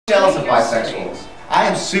Jealous of bisexuals. I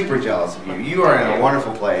am super jealous of you. You are in a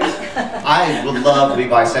wonderful place. I would love to be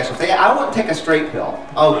bisexual. I wouldn't take a straight pill.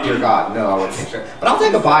 Oh dear God, no, I wouldn't take straight. But I'll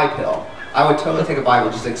take a bi pill. I would totally take a bi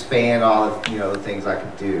pill, just expand all of the things I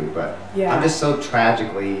could do. But yeah. I'm just so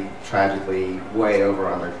tragically way over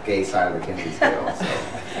on the gay side of the Kinsey scale. So.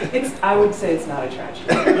 I would say it's not a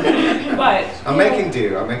tragedy. But I'm making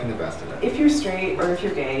do. I'm making the best of it. If you're straight or if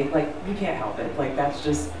you're gay, like, you can't help it. Like, that's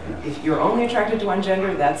just, if you're only attracted to one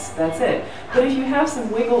gender, that's it. But if you have some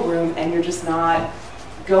wiggle room and you're just not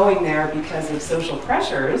going there because of social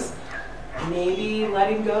pressures, maybe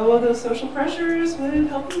letting go of those social pressures would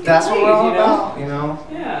help you. That's what we're all about,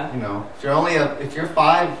 Yeah. If you're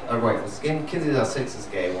 5, or wait, Kinsey 6 is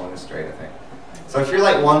gay, 1 is straight, I think. So if you're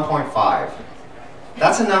like 1.5,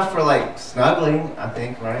 that's enough for like snuggling, I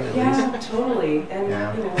think, right? At least. Totally. And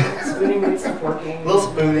spooning and some forking. A little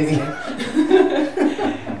spooning.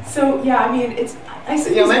 So yeah, I mean,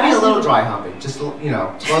 maybe a little dry humping. Just close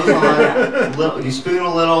on. You spoon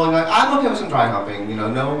a little, and you're like, I'm okay with some dry humping.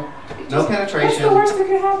 No penetration. That's the worst that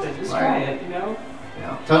could happen. Just try it.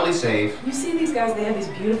 Yeah, totally safe. You see these guys; they have these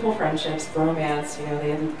beautiful friendships, romance. They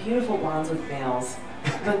have these beautiful bonds with males.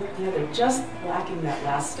 But they're just lacking that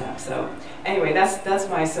last step. So anyway, that's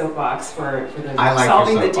my soapbox for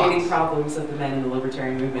solving the dating problems of the men in the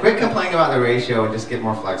libertarian movement. Quit complaining about the ratio and just get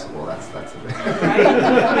more flexible. That's it. Right?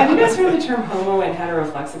 Have you guys heard the term homo and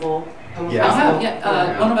heteroflexible? Yeah. I have.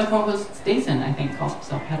 Yeah. One of my co-hosts, Dason, I think, calls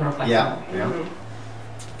himself heteroflexible. Yeah.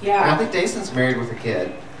 Yeah. And I think Dason's married with a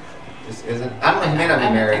kid. Isn't? I don't know. He may not be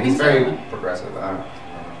married. He's very progressive.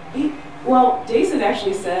 Well, Dason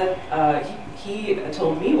actually said. He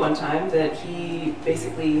told me one time that he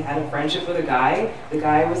basically had a friendship with a guy. The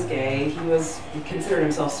guy was gay. He considered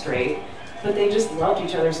himself straight, but they just loved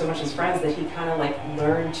each other so much as friends that he kind of like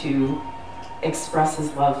learned to express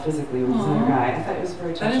his love physically with this other guy. I thought it was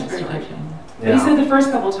very touching. That is very touching. But he said the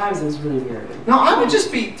first couple of times it was really weird. No, I would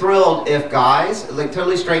just be thrilled if guys, like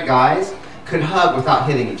totally straight guys, could hug without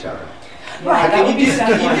hitting each other. Yeah, can you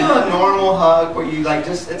do a normal hug where you like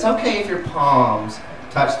it's okay if your palms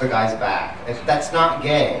touch the guy's back. That's not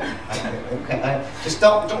gay. Just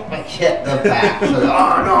don't like hit the back. So,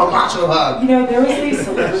 oh no, macho hug. There was a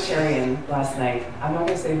celebrarian last night. I'm not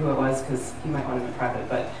going to say who it was because he might want to be private,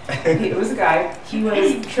 but it was a guy. He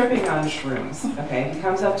was tripping on shrooms. Okay, he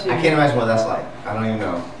comes up to. I can't imagine what that's like. I don't even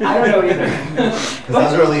know. I don't know either. Because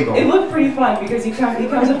those are illegal. It looked pretty fun because he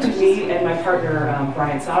comes up to me and my partner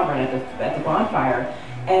Brian Sovereign at the bonfire.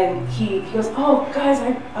 And he goes, oh, guys,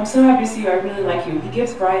 I'm so happy to see you. I really like you. He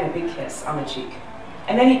gives Brian a big kiss on the cheek.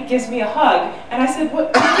 And then he gives me a hug. And I said,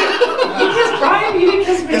 what? You kissed Brian? You didn't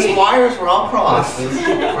kiss me? His wires were all crossed for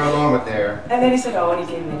a moment there. And then he said, oh, and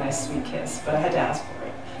he gave me a nice sweet kiss. But I had to ask for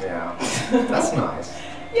it. Yeah. That's nice.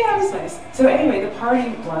 Yeah, it was nice. So anyway, the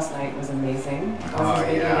party last night was amazing. Oh,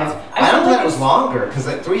 yeah. I don't think it was longer, because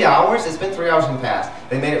at 3 hours, it's been 3 hours in the past.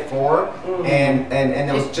 They made it 4, and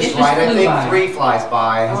it was just right. I think 3 flies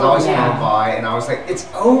by, has always flown by, and I was like, it's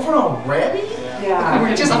over already? Yeah.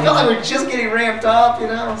 I felt like we're just getting ramped up,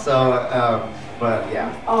 So, but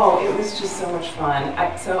yeah. Oh, it was just so much fun.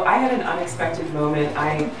 So I had an unexpected moment.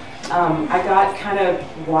 I got kind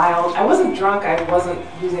of wild. I wasn't drunk, I wasn't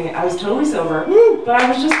using it. I was totally sober, but I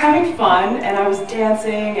was just having fun, and I was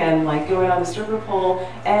dancing and like going on the stripper pole,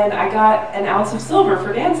 and I got an ounce of silver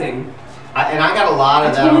for dancing. And I got a lot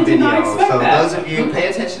of that on video. So that. Those of you, pay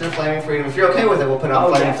attention to Flaming Freedom. If you're okay with it, we'll put up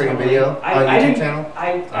Flaming Freedom video on YouTube channel.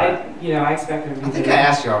 I expected it to be. I think I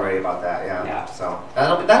asked you already about that, yeah. So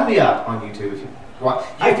that'll be up on YouTube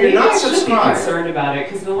if you're not subscribed. I should be concerned about it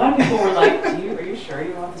because a lot of people were like, are you sure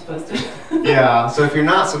you want this posted? Yeah, so if you're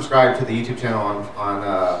not subscribed to the YouTube channel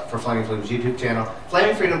for Flaming Freedom's YouTube channel,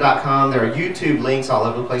 flamingfreedom.com, there are YouTube links all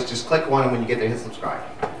over the place. Just click one, and when you get there, hit subscribe.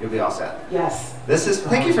 You'll be all set. Yes.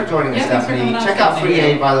 Thank you for joining us, Stephanie. Check out Free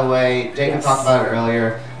Aid, by the way. Jacob talked about it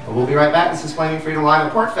earlier. We'll be right back. This is Flaming Freedom Live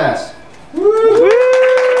at PorcFest. Woo!